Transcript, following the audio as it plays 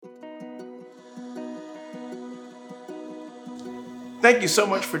Thank you so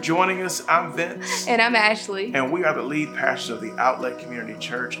much for joining us. I'm Vince. And I'm Ashley. And we are the lead pastors of the Outlet Community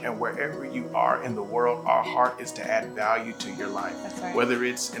Church. And wherever you are in the world, our heart is to add value to your life. That's right. Whether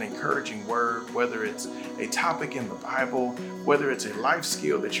it's an encouraging word, whether it's a topic in the Bible, whether it's a life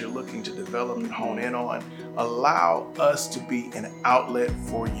skill that you're looking to develop and hone in on, allow us to be an outlet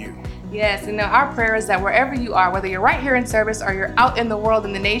for you. Yes, and our prayer is that wherever you are, whether you're right here in service or you're out in the world,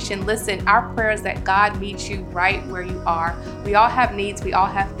 in the nation, listen, our prayer is that God meets you right where you are. We all have needs, we all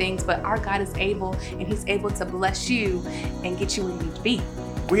have things, but our God is able, and He's able to bless you and get you where you need to be.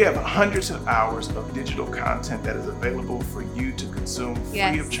 We have hundreds of hours of digital content that is available for you to consume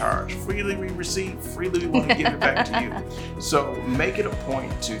free of charge. Freely we receive, freely we want to give it back to you. So make it a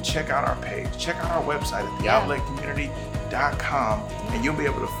point to check out our page, check out our website at theoutletcommunity.com, and you'll be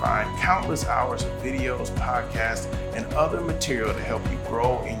able to find countless hours of videos, podcasts, and other material to help you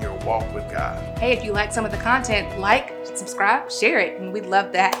grow in your walk with God. Hey, if you like some of the content, like, subscribe, share it, and we'd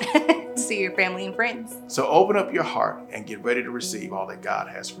love that to see your family and friends. So open up your heart and get ready to receive all that God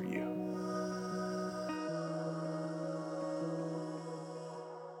has for you.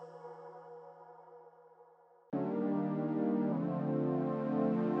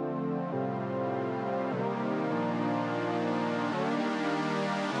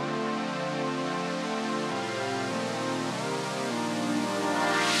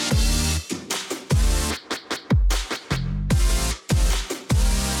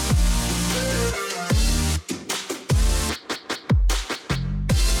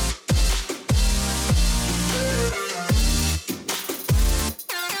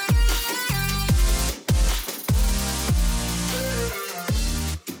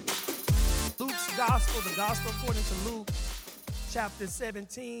 The gospel according to Luke, chapter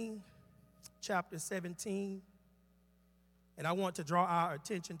 17. And I want to draw our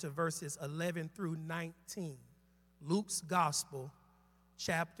attention to verses 11 through 19. Luke's gospel,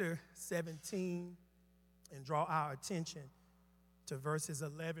 chapter 17, and draw our attention to verses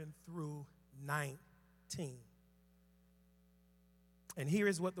 11 through 19. And here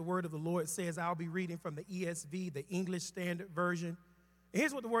is what the word of the Lord says. I'll be reading from the ESV, the English Standard Version.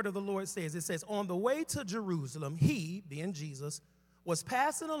 Here's what the word of the Lord says. It says, on the way to Jerusalem, he, being Jesus, was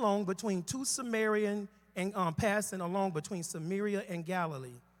passing along between Samaria and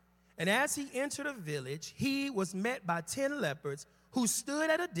Galilee. And as he entered a village, he was met by 10 lepers who stood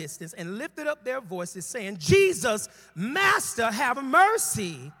at a distance and lifted up their voices, saying, Jesus, Master, have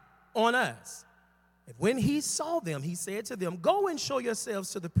mercy on us. And when he saw them, he said to them, go and show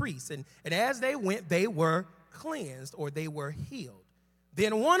yourselves to the priests. And as they went, they were cleansed, or they were healed.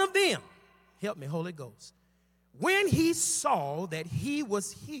 Then one of them, help me, Holy Ghost, when he saw that he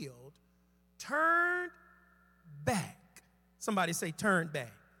was healed, turned back. Somebody say, turned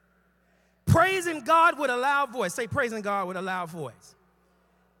back. Praising God with a loud voice. Say, praising God with a loud voice.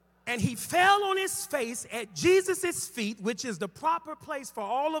 And he fell on his face at Jesus' feet, which is the proper place for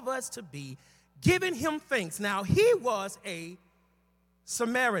all of us to be, giving him thanks. Now, he was a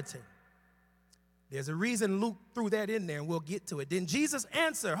Samaritan. There's a reason Luke threw that in there, and we'll get to it. Then Jesus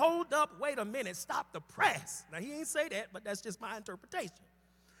answered, hold up, wait a minute, stop the press. Now, he ain't say that, but that's just my interpretation.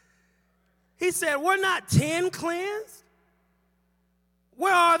 He said, we're not 10 cleansed?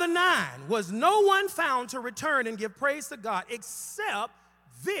 Where are the 9? Was no one found to return and give praise to God except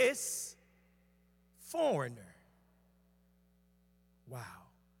this foreigner? Wow.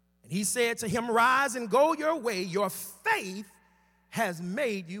 And he said to him, rise and go your way. Your faith has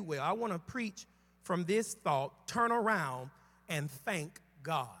made you well. I want to preach from this thought, turn around and thank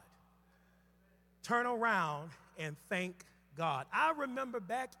God. Turn around and thank God. I remember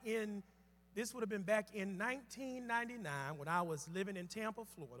this would have been back in 1999 when I was living in Tampa,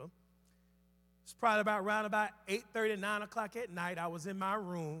 Florida. It's probably around 8:30, 9 o'clock at night. I was in my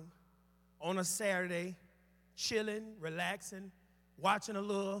room on a Saturday, chilling, relaxing, watching a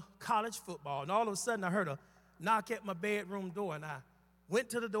little college football. And all of a sudden I heard a knock at my bedroom door, and I went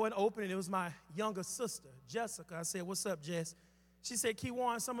to the door and opened it. It was my younger sister, Jessica. I said, what's up, Jess? She said,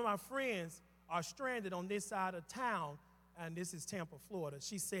 Kewon, some of my friends are stranded on this side of town, and this is Tampa, Florida.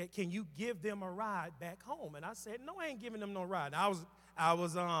 She said, can you give them a ride back home? And I said, no, I ain't giving them no ride. I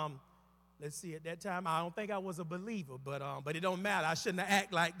was let's see, at that time, I don't think I was a believer, but it don't matter. I shouldn't have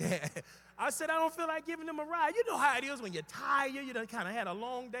acted like that. I said, I don't feel like giving them a ride. You know how it is when you're tired, you done kind of had a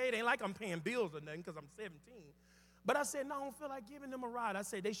long day. It ain't like I'm paying bills or nothing because I'm 17. But I said, no, I don't feel like giving them a ride. I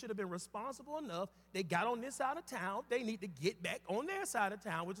said, they should have been responsible enough. They got on this side of town. They need to get back on their side of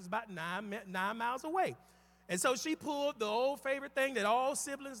town, which is about 9 miles away. And so she pulled the old favorite thing that all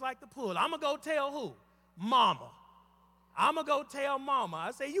siblings like to pull. I'm going to go tell who? Mama. I'm going to go tell mama.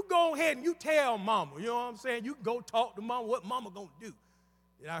 I say, you go ahead and you tell mama. You know what I'm saying? You go talk to mama what mama going to do.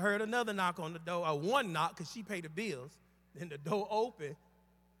 Then I heard another knock on the door, or one knock because she paid the bills. Then the door opened,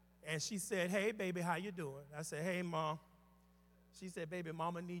 and she said, hey, baby, how you doing? I said, hey, Mom. She said, baby,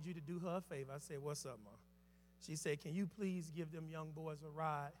 mama needs you to do her a favor. I said, what's up, Mom? She said, can you please give them young boys a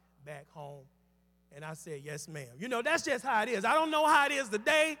ride back home? And I said, yes, ma'am. You know, that's just how it is. I don't know how it is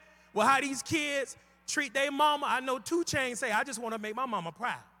today, well, how these kids treat their mama. I know 2 Chainz say, I just want to make my mama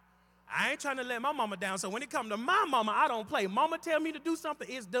proud. I ain't trying to let my mama down. So when it comes to my mama, I don't play. Mama tell me to do something,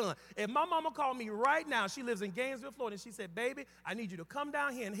 it's done. If my mama called me right now, she lives in Gainesville, Florida, and she said, baby, I need you to come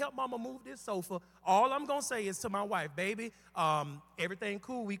down here and help mama move this sofa. All I'm going to say is to my wife, baby, everything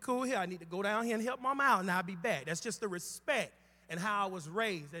cool, we cool here. I need to go down here and help mama out, and I'll be back. That's just the respect and how I was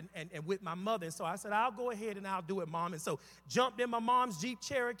raised and with my mother. And so I said, I'll go ahead and I'll do it, Mom. And so jumped in my mom's Jeep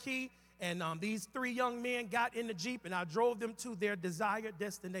Cherokee, and these 3 young men got in the Jeep, and I drove them to their desired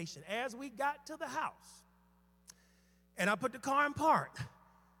destination. As we got to the house, and I put the car in park,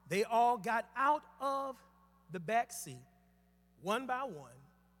 they all got out of the back seat, one by one,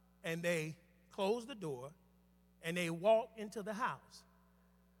 and they closed the door, and they walked into the house.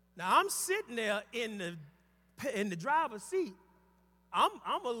 Now, I'm sitting there in the driver's seat.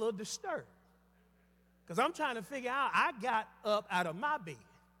 I'm a little disturbed, because I'm trying to figure out, I got up out of my bed,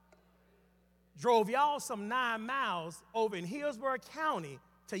 drove y'all some 9 miles over in Hillsborough County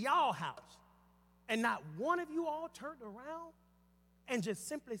to y'all house, and not one of you all turned around and just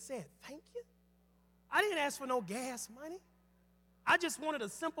simply said, thank you. I didn't ask for no gas money. I just wanted a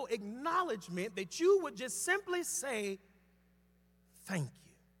simple acknowledgement that you would just simply say, thank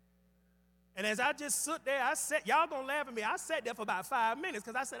you. And as I just stood there, I sat, y'all gonna laugh at me, I sat there for about 5 minutes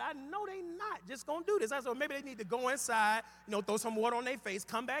because I said, I know they not just gonna do this. I said, well, maybe they need to go inside, throw some water on their face,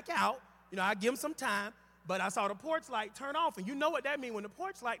 come back out. I give them some time, but I saw the porch light turn off, and you know what that means. When the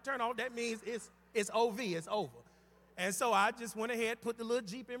porch light turn off, that means it's OV, it's over. And so I just went ahead, put the little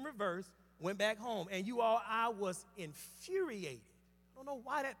Jeep in reverse, went back home. And you all, I was infuriated. I don't know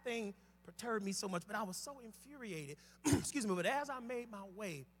why that thing perturbed me so much, but I was so infuriated. Excuse me, but as I made my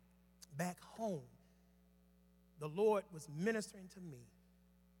way back home, the Lord was ministering to me.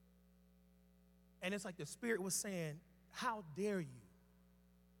 And it's like the Spirit was saying, how dare you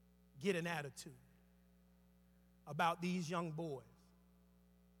get an attitude about these young boys,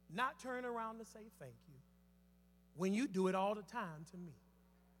 not turn around to say thank you when you do it all the time to me.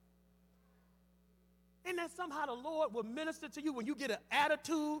 And that somehow the Lord will minister to you when you get an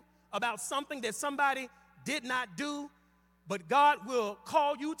attitude about something that somebody did not do, but God will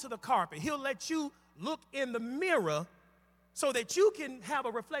call you to the carpet. He'll let you look in the mirror so that you can have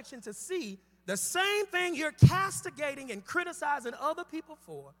a reflection to see the same thing you're castigating and criticizing other people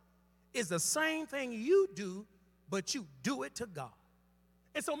for is the same thing you do, but you do it to God.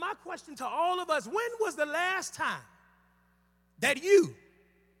 And so my question to all of us, when was the last time that you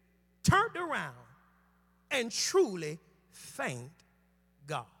turned around and truly thanked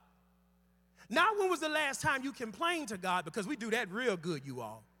God? Not when was the last time you complained to God, because we do that real good, you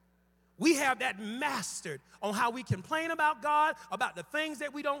all. We have that mastered on how we complain about God, about the things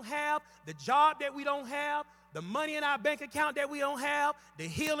that we don't have, the job that we don't have, the money in our bank account that we don't have, the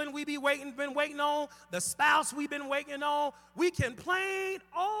healing we been waiting on, the spouse we've been waiting on. We complain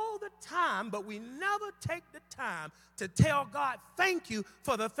all the time, but we never take the time to tell God thank you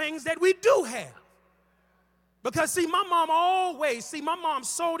for the things that we do have. Because my mom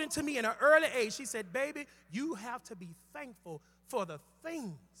sold into me in an early age. She said, baby, you have to be thankful for the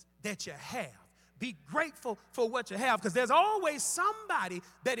things that you have. Be grateful for what you have, because there's always somebody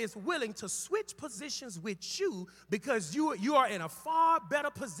that is willing to switch positions with you because you are in a far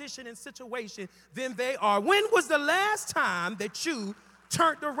better position and situation than they are. When was the last time that you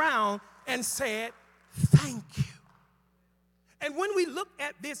turned around and said, thank you? And when we look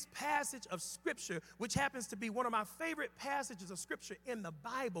at this passage of Scripture, which happens to be one of my favorite passages of Scripture in the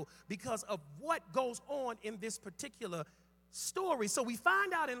Bible because of what goes on in this particular story. So we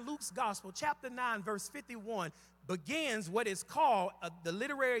find out in Luke's Gospel, chapter 9, verse 51, begins what is called, the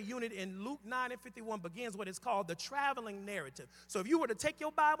literary unit in Luke 9 and 51 begins what is called the traveling narrative. So if you were to take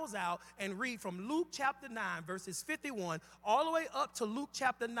your Bibles out and read from Luke chapter 9, verses 51, all the way up to Luke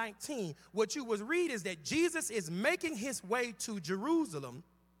chapter 19, what you would read is that Jesus is making his way to Jerusalem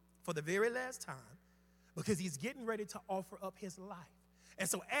for the very last time because he's getting ready to offer up his life. And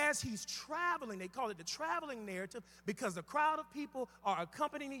so as he's traveling, they call it the traveling narrative because the crowd of people are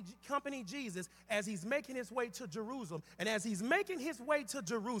accompanying Jesus as he's making his way to Jerusalem. And as he's making his way to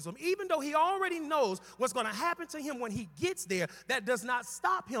Jerusalem, even though he already knows what's going to happen to him when he gets there, that does not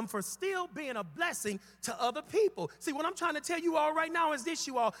stop him from still being a blessing to other people. See, what I'm trying to tell you all right now is this,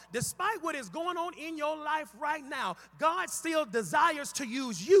 you all. Despite what is going on in your life right now, God still desires to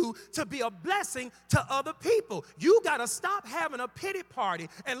use you to be a blessing to other people. You got to stop having a pity party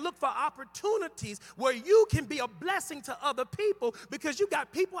and look for opportunities where you can be a blessing to other people, because you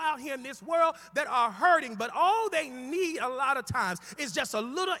got people out here in this world that are hurting, but all they need a lot of times is just a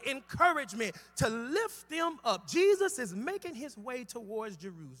little encouragement to lift them up. Jesus is making his way towards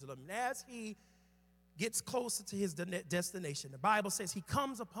Jerusalem, and as he gets closer to his destination, the Bible says he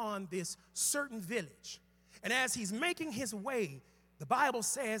comes upon this certain village, and as he's making his way, the Bible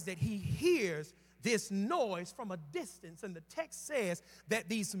says that he hears this noise from a distance, and the text says that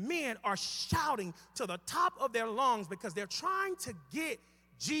these men are shouting to the top of their lungs because they're trying to get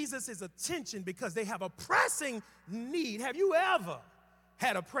Jesus' attention because they have a pressing need. Have you ever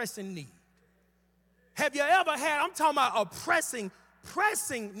had a pressing need? Have you ever had, I'm talking about a pressing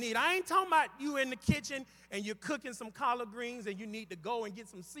need. I ain't talking about you in the kitchen and you're cooking some collard greens and you need to go and get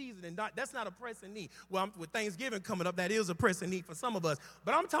some seasoning. That's not a pressing need. Well, with Thanksgiving coming up, that is a pressing need for some of us.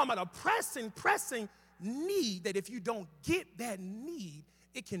 But I'm talking about a pressing need that if you don't get that need,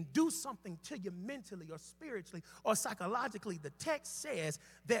 it can do something to you mentally or spiritually or psychologically. The text says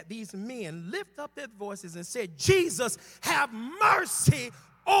that these men lift up their voices and said, Jesus, have mercy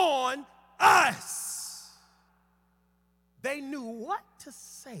on us. They knew what to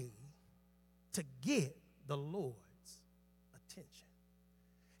say to get the Lord's attention.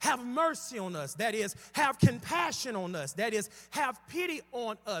 Have mercy on us. That is, have compassion on us. That is, have pity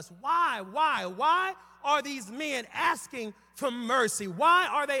on us. Why are these men asking for mercy? Why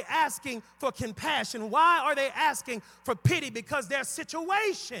are they asking for compassion? Why are they asking for pity? Because their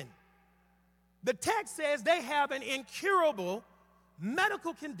situation, the text says they have an incurable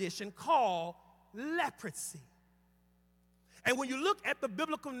medical condition called leprosy. And when you look at the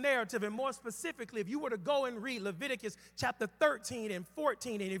biblical narrative, and more specifically, if you were to go and read Leviticus chapter 13 and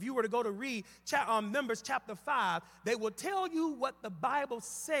 14, and if you were to go to read Numbers chapter 5, they will tell you what the Bible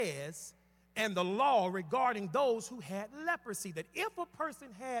says and the law regarding those who had leprosy. That if a person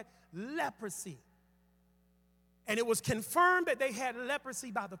had leprosy, and it was confirmed that they had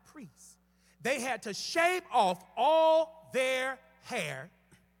leprosy by the priest, they had to shave off all their hair,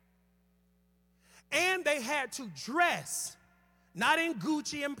 and they had to dress not in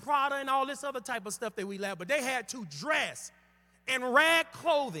Gucci and Prada and all this other type of stuff that we love, but they had to dress in rag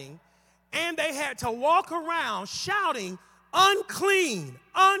clothing, and they had to walk around shouting, unclean,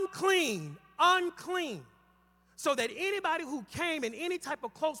 unclean, unclean, so that anybody who came in any type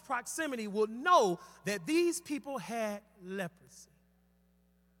of close proximity would know that these people had leprosy.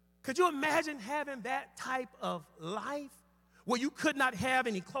 Could you imagine having that type of life where you could not have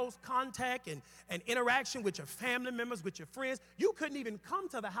any close contact and interaction with your family members, with your friends? You couldn't even come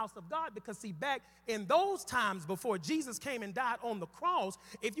to the house of God because, see, back in those times before Jesus came and died on the cross,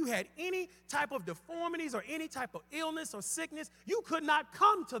 if you had any type of deformities or any type of illness or sickness, you could not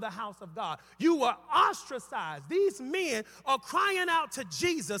come to the house of God. You were ostracized. These men are crying out to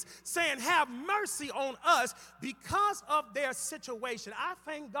Jesus saying, have mercy on us because of their situation. I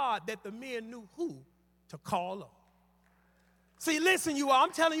thank God that the men knew who to call on. See, listen, you all,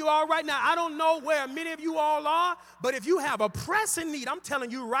 I'm telling you all right now, I don't know where many of you all are, but if you have a pressing need, I'm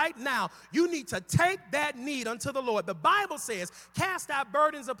telling you right now, you need to take that need unto the Lord. The Bible says, cast our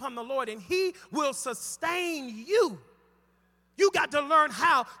burdens upon the Lord, and he will sustain you. You got to learn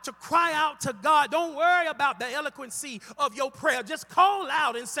how to cry out to God. Don't worry about the eloquency of your prayer. Just call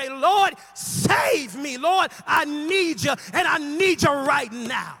out and say, Lord, save me. Lord, I need you, and I need you right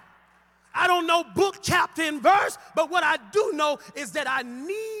now. I don't know book, chapter, and verse, but what I do know is that I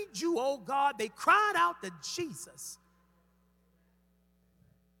need you, oh God. They cried out to Jesus.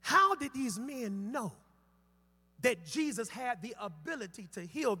 How did these men know that Jesus had the ability to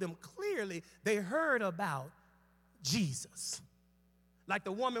heal them? Clearly, they heard about Jesus. Like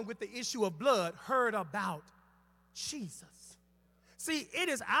the woman with the issue of blood heard about Jesus. See, it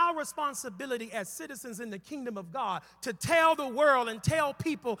is our responsibility as citizens in the kingdom of God to tell the world and tell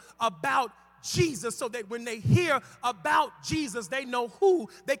people about Jesus, so that when they hear about Jesus, they know who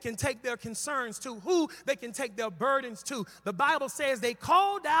they can take their concerns to, who they can take their burdens to. The Bible says they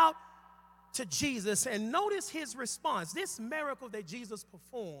called out to Jesus, and notice his response. This miracle that Jesus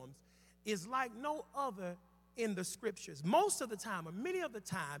performs is like no other in the scriptures. Most of the time, or many of the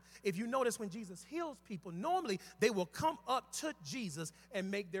time, if you notice when Jesus heals people, normally they will come up to Jesus and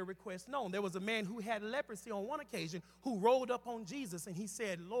make their request known. There was a man who had leprosy on one occasion who rolled up on Jesus and he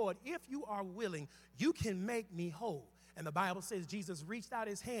said, Lord, if you are willing, you can make me whole. And the Bible says Jesus reached out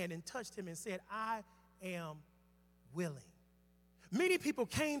his hand and touched him and said, I am willing. Many people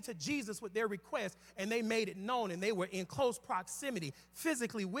came to Jesus with their request and they made it known, and they were in close proximity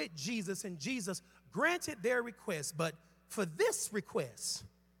physically with Jesus, and Jesus granted their request. But for this request,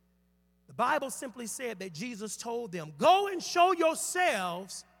 the Bible simply said that Jesus told them, go and show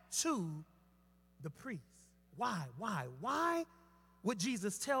yourselves to the priest. Why would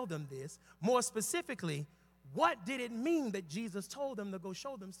Jesus tell them this? More specifically, what did it mean that Jesus told them to go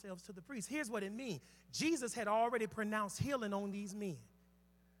show themselves to the priest? Here's what it means. Jesus had already pronounced healing on these men.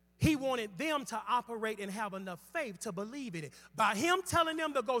 He wanted them to operate and have enough faith to believe in it. By him telling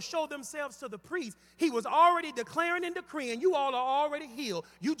them to go show themselves to the priest, he was already declaring and decreeing, you all are already healed.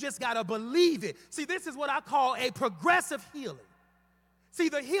 You just got to believe it. See, this is what I call a progressive healing. See,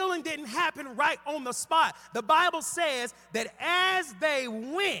 the healing didn't happen right on the spot. The Bible says that as they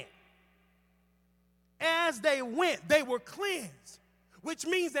went, they were cleansed, which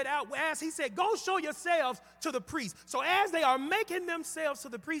means that as he said, go show yourselves to the priest. So as they are making themselves to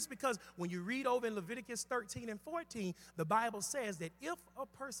the priest, because when you read over in Leviticus 13 and 14, the Bible says that if a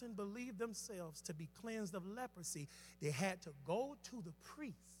person believed themselves to be cleansed of leprosy, they had to go to the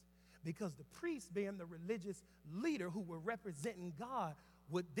priest, because the priest, being the religious leader who were representing God,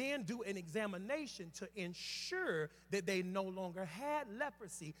 would then do an examination to ensure that they no longer had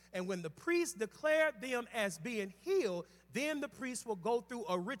leprosy. And when the priest declared them as being healed, then the priest will go through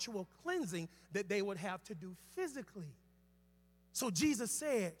a ritual cleansing that they would have to do physically. So Jesus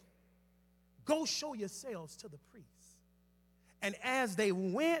said, go show yourselves to the priest. And as they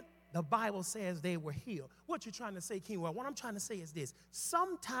went, the Bible says they were healed. What you're trying to say, Kewon? What I'm trying to say is this.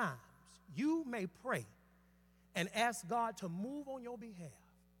 Sometimes you may pray and ask God to move on your behalf.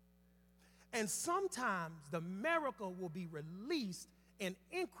 And sometimes the miracle will be released in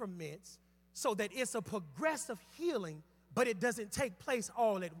increments so that it's a progressive healing, but it doesn't take place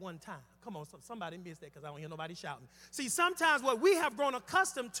all at one time. Come on, somebody missed that because I don't hear nobody shouting. See, sometimes what we have grown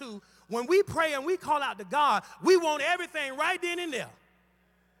accustomed to, when we pray and we call out to God, we want everything right then and there.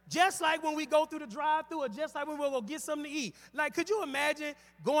 Just like when we go through the drive-thru, or just like when we'll go get something to eat. Like, could you imagine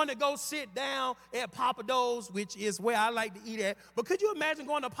going to go sit down at Papa Do's, which is where I like to eat at, but could you imagine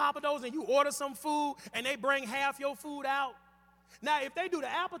going to Papa Do's and you order some food and they bring half your food out? Now, if they do the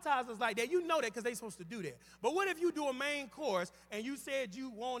appetizers like that, you know that because they're supposed to do that. But what if you do a main course and you said you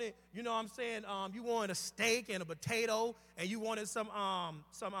wanted, you know what I'm saying, you wanted a steak and a potato and you wanted some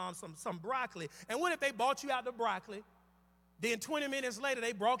broccoli. And what if they bought you out the broccoli? Then 20 minutes later,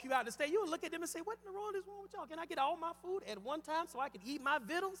 they brought you out to stay. You would look at them and say, what in the world is wrong with y'all? Can I get all my food at one time so I can eat my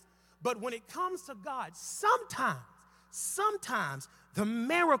victuals? But when it comes to God, sometimes the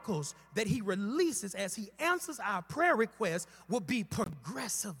miracles that he releases as he answers our prayer requests will be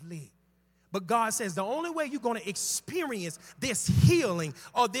progressively. But God says the only way you're going to experience this healing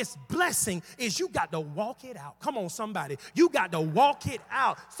or this blessing is you got to walk it out. Come on, somebody. You got to walk it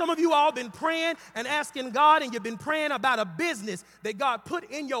out. Some of you all been praying and asking God, and you've been praying about a business that God put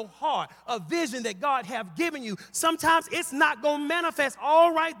in your heart, a vision that God have given you. Sometimes it's not going to manifest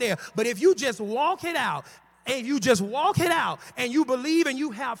all right there. But if you just walk it out, and you just walk it out and you believe and you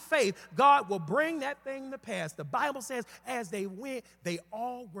have faith, God will bring that thing to pass. The Bible says as they went, they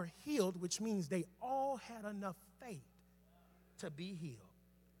all were healed, which means they all had enough faith to be healed.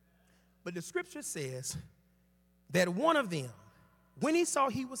 But the scripture says that one of them, when he saw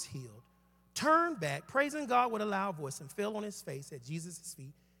he was healed, turned back, praising God with a loud voice, and fell on his face at Jesus'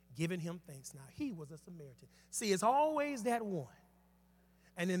 feet, giving him thanks. Now, he was a Samaritan. See, it's always that one.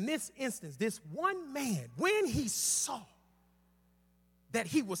 And in this instance, this one man, when he saw that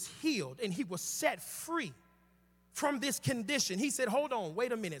he was healed and he was set free from this condition, he said, hold on,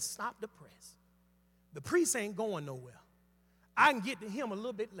 wait a minute, stop the press. The priest ain't going nowhere. I can get to him a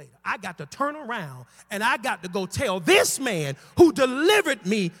little bit later. I got to turn around and I got to go tell this man who delivered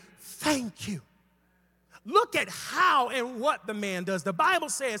me, thank you. Look at how and what the man does. The Bible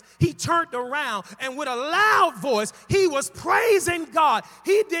says he turned around and with a loud voice, he was praising God.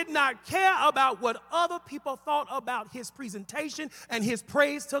 He did not care about what other people thought about his presentation and his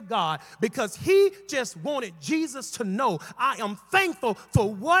praise to God, because he just wanted Jesus to know, I am thankful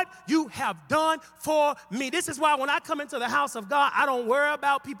for what you have done for me. This is why when I come into the house of God, I don't worry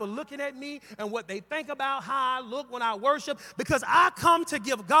about people looking at me and what they think about how I look when I worship, because I come to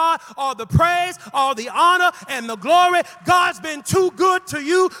give God all the praise, all the honor, honor and the glory. God's been too good to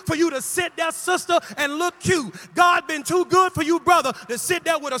you for you to sit there, sister, and look cute. God's been too good for you, brother, to sit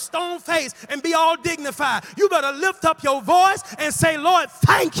there with a stone face and be all dignified. You better lift up your voice and say, Lord,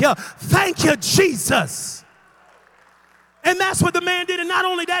 thank you, Jesus. And that's what the man did. And not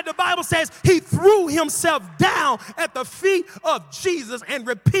only that, the Bible says he threw himself down at the feet of Jesus and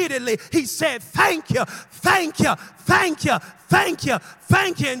repeatedly he said, thank you, thank you, thank you, thank you,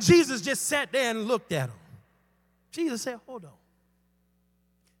 thank you. And Jesus just sat there and looked at him. Jesus said, hold on.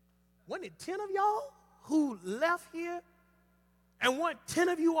 Wasn't it 10 of y'all who left here? And weren't 10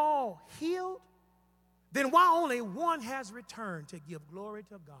 of you all healed? Then why only one has returned to give glory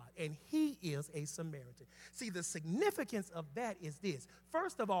to God? And he is a Samaritan. See, the significance of that is this.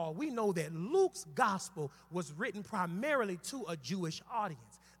 First of all, we know that Luke's gospel was written primarily to a Jewish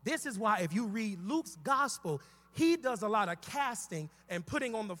audience. This is why if you read Luke's gospel, he does a lot of casting and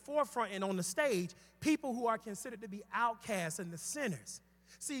putting on the forefront and on the stage people who are considered to be outcasts and the sinners.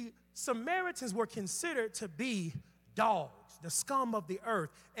 See, Samaritans were considered to be dogs, the scum of the earth,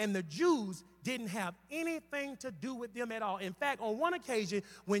 and the Jews didn't have anything to do with them at all. In fact, on one occasion,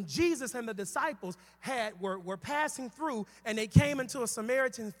 when Jesus and the disciples were passing through and they came into a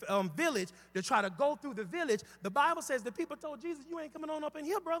Samaritan village to try to go through the village, the Bible says the people told Jesus, you ain't coming on up in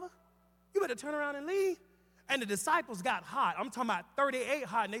here, brother. You better turn around and leave. And the disciples got hot. I'm talking about 38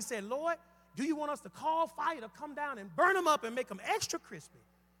 hot. And they said, Lord, do you want us to call fire to come down and burn them up and make them extra crispy?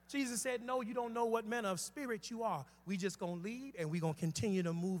 Jesus said, no, you don't know what manner of spirit you are. We just going to leave and we're going to continue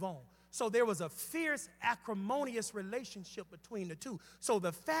to move on. So there was a fierce, acrimonious relationship between the two. So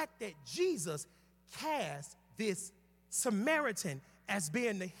the fact that Jesus cast this Samaritan as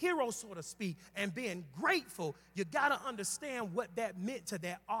being the hero, so to speak, and being grateful, you got to understand what that meant to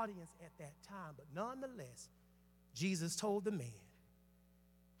that audience at that time. But nonetheless, Jesus told the man,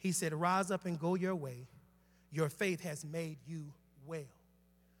 he said, rise up and go your way. Your faith has made you well.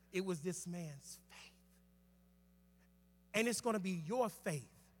 It was this man's faith. And it's going to be your faith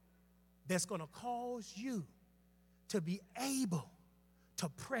that's going to cause you to be able to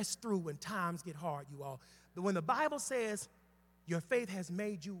press through when times get hard, you all. But when the Bible says your faith has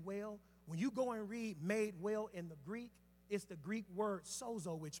made you well, when you go and read made well in the Greek, it's the Greek word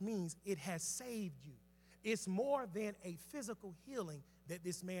sozo, which means it has saved you. It's more than a physical healing that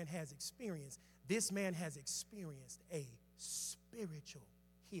this man has experienced. This man has experienced a spiritual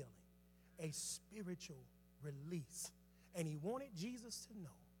healing, a spiritual release. And he wanted Jesus to know,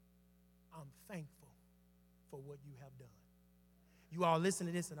 I'm thankful for what you have done. You all listen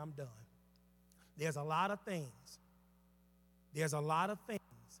to this and I'm done. There's a lot of things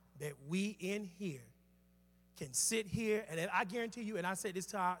that we in here can sit here, and I guarantee you, and I said this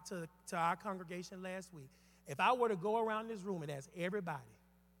to our congregation last week, if I were to go around this room and ask everybody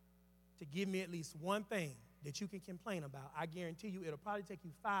to give me at least one thing that you can complain about, I guarantee you it'll probably take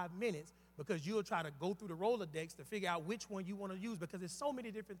you 5 minutes because you'll try to go through the Rolodex to figure out which one you want to use because there's so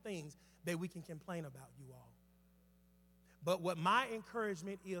many different things that we can complain about, you all. But what my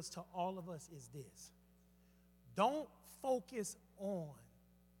encouragement is to all of us is this. Don't focus on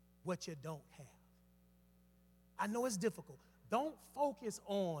what you don't have. I know it's difficult. Don't focus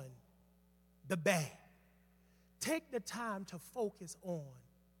on the bad. Take the time to focus on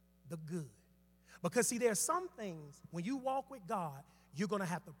the good. Because, see, there are some things, when you walk with God, you're going to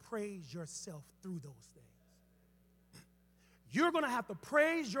have to praise yourself through those things. You're going to have to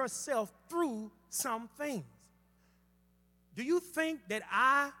praise yourself through some things. Do you think that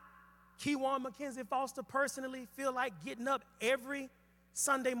I, Kewon Mackenzie Foster, personally feel like getting up every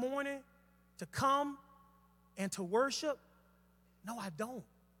Sunday morning to come and to worship? No, I don't.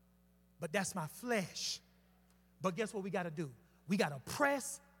 But that's my flesh. But guess what we got to do? We got to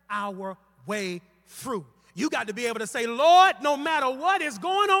press our way through. You got to be able to say, Lord, no matter what is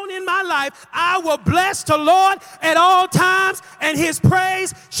going on in my life, I will bless the Lord at all times, and his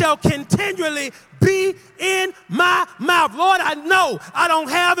praise shall continually be in my mouth. Lord, I know I don't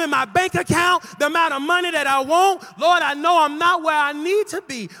have in my bank account the amount of money that I want. Lord, I know I'm not where I need to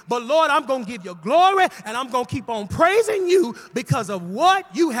be. But Lord, I'm going to give you glory, and I'm going to keep on praising you because of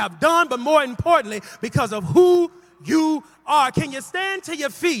what you have done, but more importantly, because of who you are. Can you stand to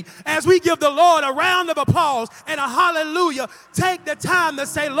your feet as we give the Lord a round of applause and a hallelujah? Take the time to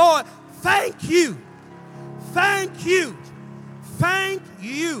say, Lord, thank you. Thank you. Thank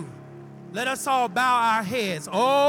you. Let us all bow our heads. Oh.